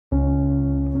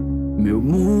Meu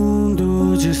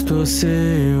mundo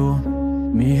distorceu,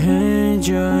 me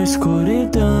rende à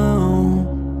escuridão.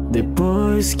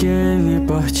 Depois que ele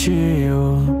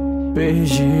partiu,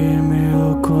 perdi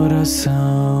meu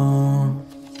coração.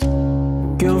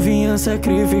 Que eu vinha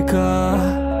sacrificar,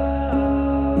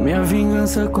 minha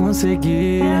vingança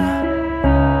consegui.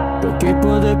 Troquei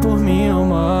poder por minha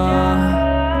alma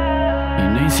e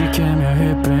nem sequer me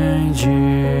arrependi.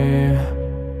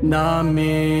 Na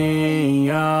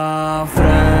minha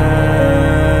frente,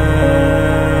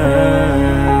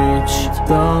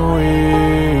 tão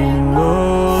inocente,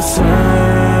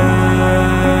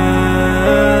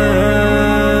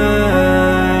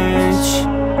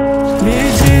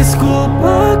 me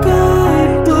desculpa,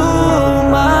 gato,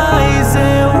 mas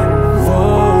eu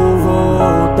vou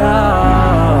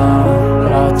voltar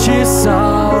pra te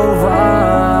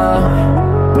salvar,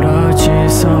 pra te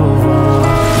salvar.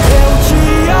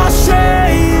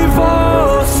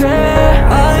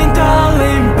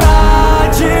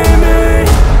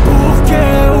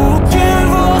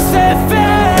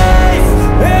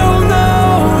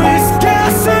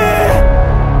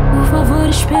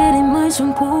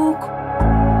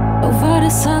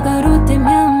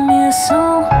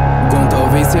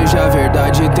 Seja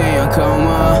verdade, tenha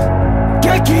calma.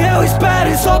 Quer que eu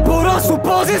espere só por uma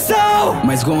suposição?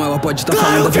 Mas com ela pode estar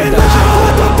claro falando a que verdade.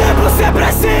 Não, quanto tempo você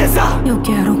precisa? Eu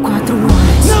quero 4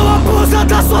 horas. Não abusa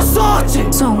da sua sorte.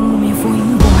 Só uma e vou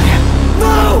embora.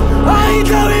 Não,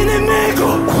 ainda é o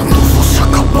inimigo. Quando você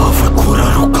acabar, vai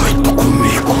curar o Kaito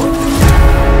comigo.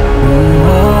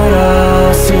 Uma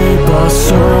hora se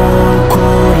passou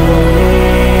com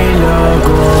ele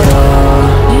agora.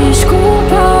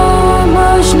 Desculpa,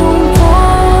 mas não posso.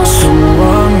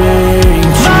 Sua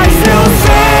mente. Mas eu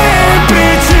sempre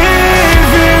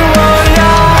tive um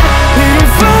olhar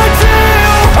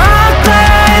infantil, até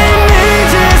em me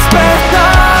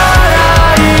despertar a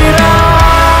ira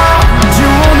de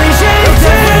um homem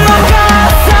gentil. Eu vou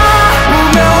caçar o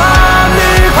meu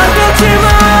amigo até eu te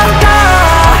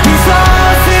matar. E só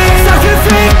assim,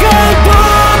 sacrificando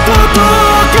tudo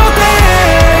que eu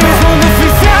tenho, mesmo no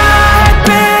fim se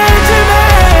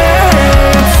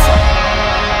arrependimentos.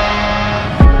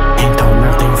 Então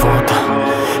não tem volta,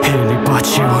 ele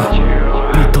partiu.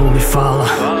 Então me fala,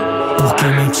 por que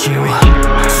mentiu?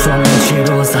 Sou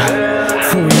mentirosa,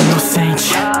 fui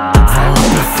inocente. Vai lá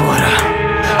pra fora,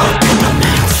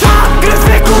 rapidamente.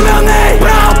 Sacrifico meu nem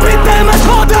pra obter mais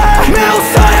poder. Meu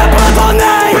sonho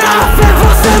abandonei pra ver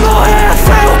você morrer.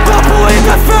 Seu corpo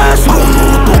indefeso, como o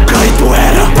do Kaito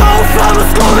era. Então vamos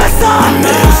começar.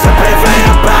 Meu sempre vem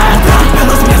aberta.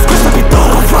 Pelas minhas costas me dou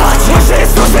combate. Hoje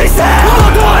estou sincero,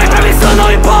 tudo é pra mim, isso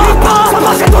não importa. Só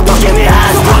morte é tudo que me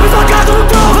resta. O corpo esmagado no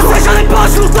tronco, você já nem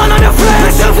pode lutar na minha frente.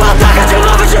 Mas eu vou atacar de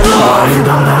novo e de novo.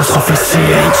 Ainda não é o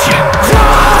suficiente.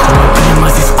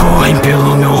 Lágrimas escorrem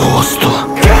pelo meu rosto.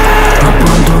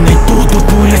 Abandonei tudo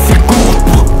por esse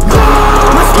corpo.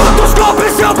 Mas quantos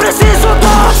golpes eu preciso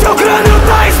dar? Seu crânio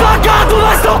tá esmagado,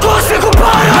 mas não consigo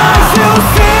parar. Mas eu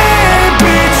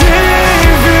sempre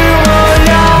tive um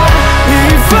olhar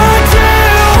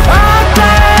infantil,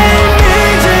 até em me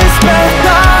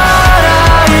despertar a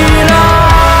ira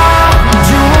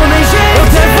de um homem gentil. Eu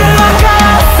devo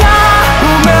caçar o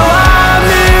meu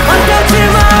amigo até eu te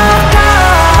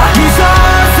matar. E só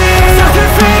assim,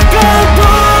 sacrificando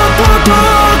tudo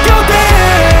que eu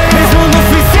tenho, mesmo no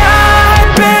fim se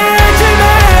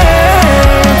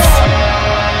arrependimentos.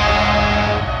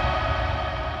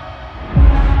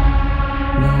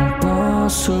 Não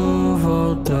posso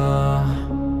voltar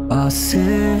a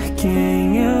ser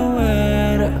quem eu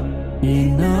era.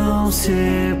 E não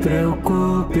se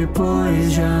preocupe,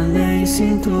 pois já nem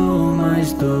sinto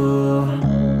mais dor.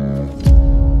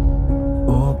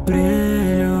 O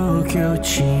brilho que eu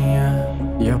tinha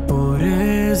e a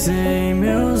pureza em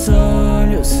meus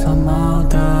olhos, a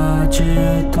maldade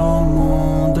do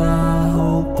mundo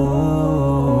roubou.